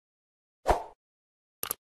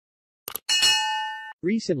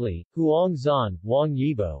Recently, Huang Zhan, Wang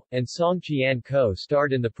Yibo, and Song Qian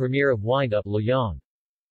co-starred in the premiere of Wind Up Luoyang.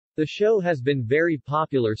 The show has been very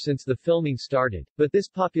popular since the filming started, but this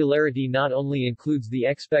popularity not only includes the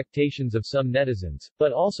expectations of some netizens,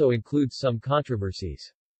 but also includes some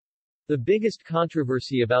controversies. The biggest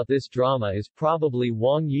controversy about this drama is probably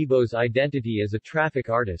Wang Yibo's identity as a traffic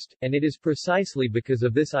artist, and it is precisely because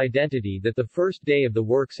of this identity that the first day of the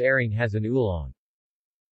work's airing has an oolong.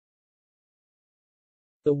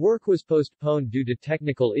 The work was postponed due to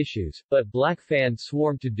technical issues, but black fans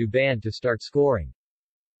swarmed to Duban to start scoring.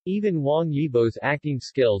 Even Wang Yibo's acting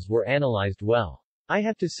skills were analyzed well. I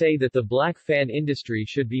have to say that the black fan industry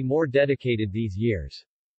should be more dedicated these years.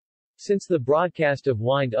 Since the broadcast of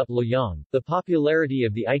Wind Up Luoyang, the popularity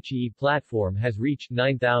of the iQIYI platform has reached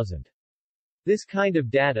 9,000. This kind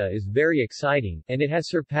of data is very exciting, and it has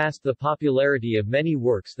surpassed the popularity of many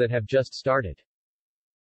works that have just started.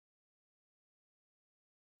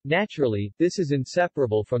 Naturally, this is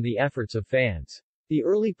inseparable from the efforts of fans. The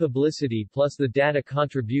early publicity plus the data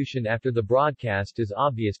contribution after the broadcast is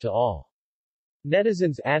obvious to all.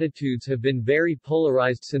 Netizens' attitudes have been very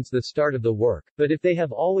polarized since the start of the work, but if they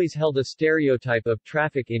have always held a stereotype of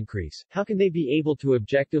traffic increase, how can they be able to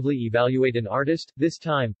objectively evaluate an artist? This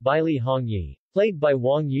time, Baili Hongyi, played by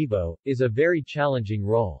Wang Yibo, is a very challenging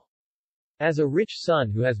role. As a rich son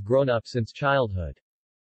who has grown up since childhood,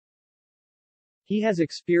 he has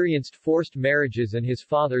experienced forced marriages and his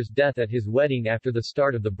father's death at his wedding after the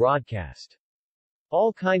start of the broadcast.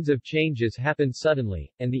 All kinds of changes happen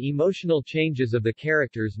suddenly, and the emotional changes of the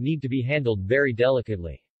characters need to be handled very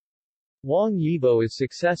delicately. Wang Yibo is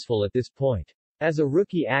successful at this point. As a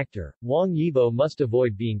rookie actor, Wang Yibo must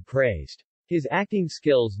avoid being praised. His acting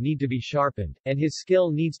skills need to be sharpened, and his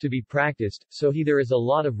skill needs to be practiced, so there is a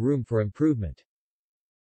lot of room for improvement.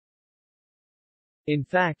 In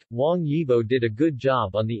fact, Wang Yibo did a good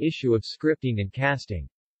job on the issue of scripting and casting.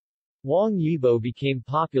 Wang Yibo became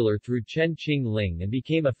popular through Chen Qingling and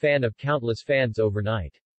became a fan of countless fans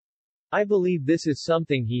overnight. I believe this is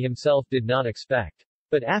something he himself did not expect.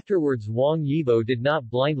 But afterwards Wang Yibo did not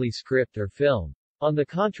blindly script or film. On the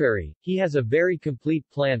contrary, he has a very complete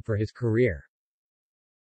plan for his career.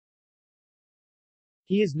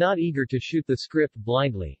 He is not eager to shoot the script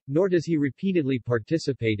blindly, nor does he repeatedly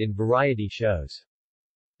participate in variety shows.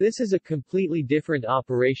 This is a completely different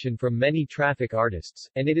operation from many traffic artists,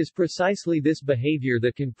 and it is precisely this behavior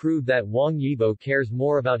that can prove that Wang Yibo cares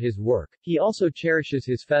more about his work. He also cherishes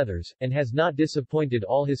his feathers, and has not disappointed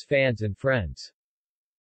all his fans and friends.